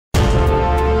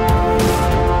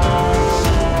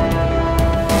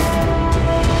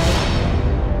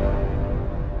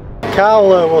Carl,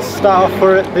 we'll start off.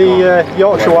 We're at the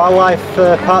Yorkshire Wildlife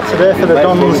Park today for the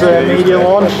Dons media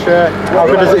launch. How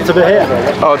good is it to be here?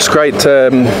 Oh, it's great.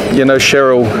 You know,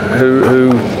 Cheryl,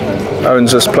 who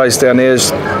owns this place down here,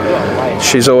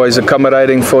 she's always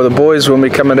accommodating for the boys when we're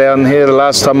coming down here. The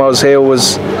last time I was here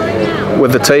was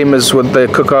with the team, is with the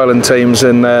Cook Island teams,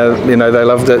 and you know, they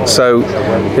loved it. So,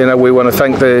 you know, we want to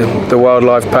thank the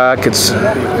Wildlife Park.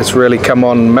 It's really come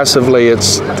on massively.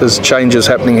 There's changes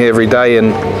happening here every day,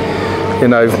 and you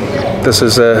know, this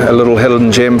is a little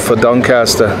hidden gem for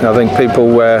Doncaster. I think people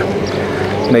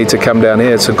need to come down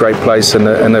here. It's a great place and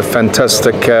a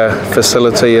fantastic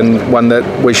facility, and one that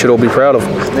we should all be proud of.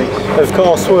 Of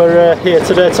course, we're here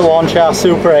today to launch our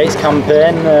Super 8s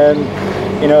campaign.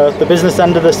 You know, the business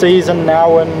end of the season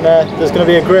now, and there's going to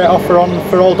be a great offer on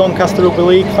for all Doncaster Rugby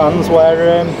League fans,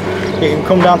 where you can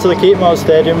come down to the Keepmoat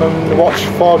Stadium and watch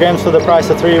 4 games for the price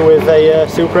of 3 with a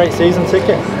Super 8 season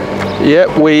ticket. Yeah,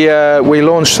 we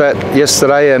launched that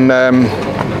yesterday, and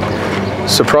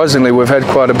surprisingly we've had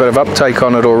quite a bit of uptake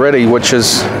on it already, which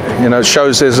is, you know,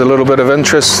 shows there's a little bit of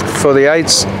interest for the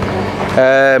 8s.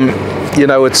 You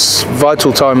know, it's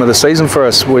vital time of the season for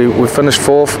us. We finished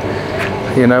 4th.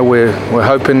 You know, we're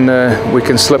hoping we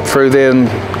can slip through there and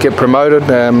get promoted.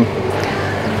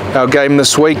 Our game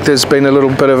this week, there's been a little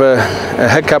bit of a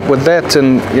hiccup with that,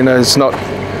 and you know, it's not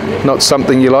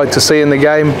something you like to see in the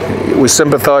game. We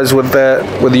sympathise with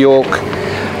York,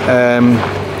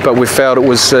 but we felt it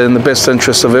was in the best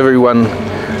interest of everyone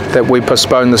that we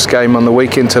postpone this game on the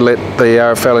weekend to let the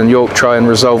RFL and York try and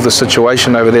resolve the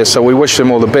situation over there. So we wish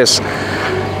them all the best.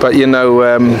 But you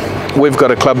know, we've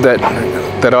got a club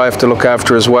that I have to look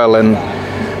after as well, and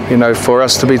you know, for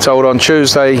us to be told on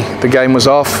Tuesday the game was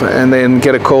off, and then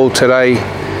get a call today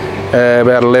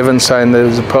about 11 saying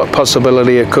there's a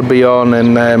possibility it could be on,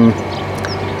 and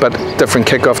but different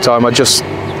kick-off time. I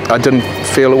didn't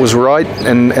feel it was right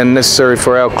and necessary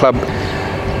for our club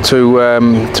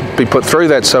to be put through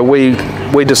that. So we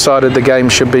decided the game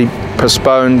should be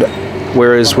postponed.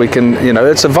 Whereas we can, you know,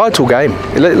 it's a vital game.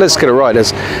 Let's get it right.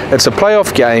 It's a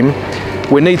playoff game.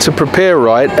 We need to prepare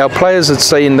right. Our players had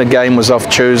seen the game was off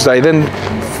Tuesday. Then,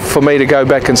 for me to go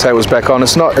back and say it was back on,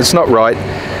 it's not right.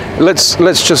 Let's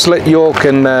just let York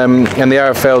and the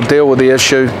RFL deal with the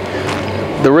issue.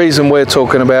 The reason we're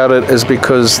talking about it is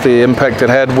because the impact it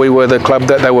had. We were the club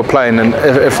that they were playing, and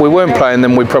if we weren't playing,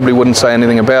 then we probably wouldn't say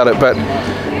anything about it. But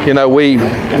you know, we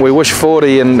wish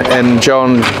 40 and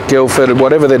John Guildford,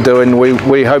 whatever they're doing,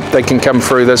 we hope they can come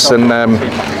through this, and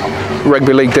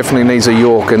Rugby League definitely needs a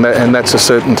York, and that's a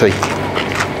certainty.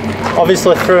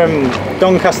 Obviously, from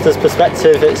Doncaster's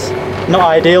perspective, it's not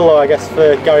ideal, though, I guess,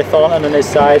 for Gary Thornton and his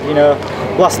side. You know,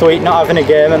 last week not having a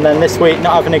game, and then this week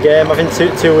not having a game, having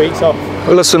two weeks off.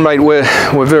 Well, listen, mate,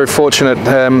 we're very fortunate.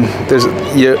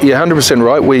 You're 100%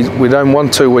 right. We don't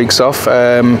want 2 weeks off.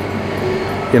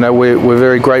 You know, we're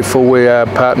very grateful. We are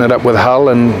partnered up with Hull,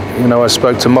 and you know, I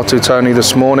spoke to Motu Tony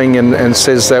this morning, and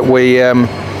says that we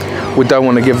don't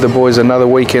want to give the boys another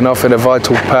weekend off at a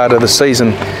vital part of the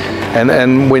season,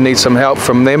 and we need some help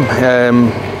from them.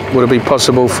 Would it be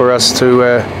possible for us to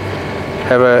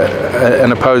have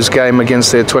an opposed game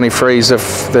against their 23s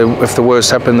if the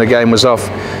worst happened, the game was off?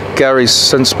 Gary's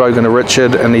since spoken to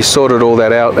Richard, and he sorted all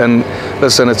that out. And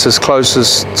listen, it's as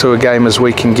close to a game as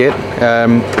we can get.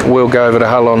 We'll go over to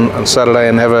Hull on Saturday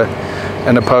and have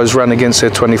an opposed run against their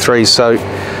 23s. So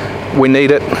we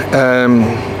need it.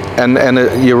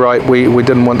 And you're right, we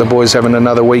didn't want the boys having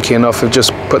another weekend off of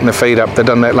just putting their feet up. They've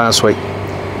done that last week.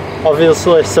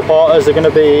 Obviously, supporters are going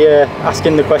to be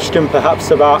asking the question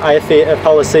perhaps about Iafita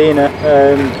Palestina.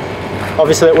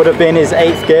 Obviously, it would have been his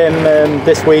 8th game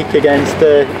this week against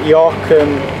York.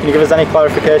 Can you give us any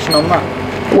clarification on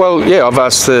that? Well, yeah, I've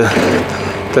asked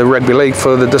the Rugby League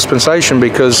for the dispensation,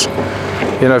 because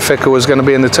you know, Feka was going to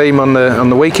be in the team on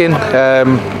the weekend.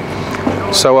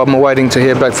 So I'm waiting to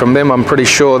hear back from them. I'm pretty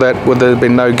sure that would there have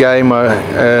been no game,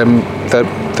 that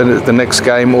the next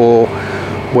game, or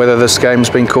whether this game's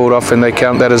been called off and they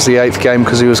count that as the 8th game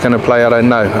because he was going to play, I don't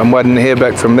know. I'm waiting to hear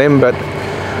back from them, but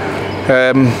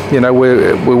you know,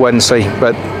 we wait and see.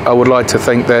 But I would like to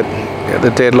think that the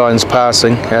deadline's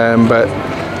passing, but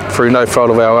through no fault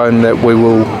of our own, that we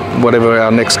will, whatever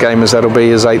our next game is, that'll be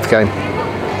his 8th game.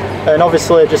 And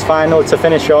obviously, just finally to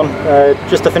finish on,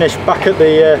 just to finish back at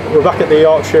we're back at the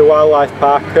Yorkshire Wildlife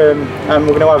Park, and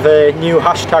we're going to have a new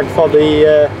hashtag for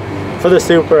the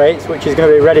Super 8s, which is going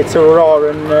to be Ready to Roar,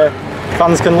 and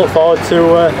fans can look forward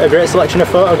to a great selection of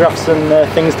photographs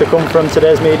and things to come from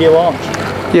today's media launch.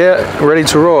 Yeah, ready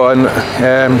to roar,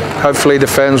 and hopefully the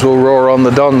fans will roar on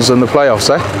the Dons in the playoffs,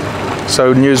 eh?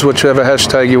 So use whichever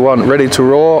hashtag you want. Ready to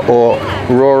roar or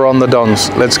roar on the Dons.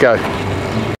 Let's go.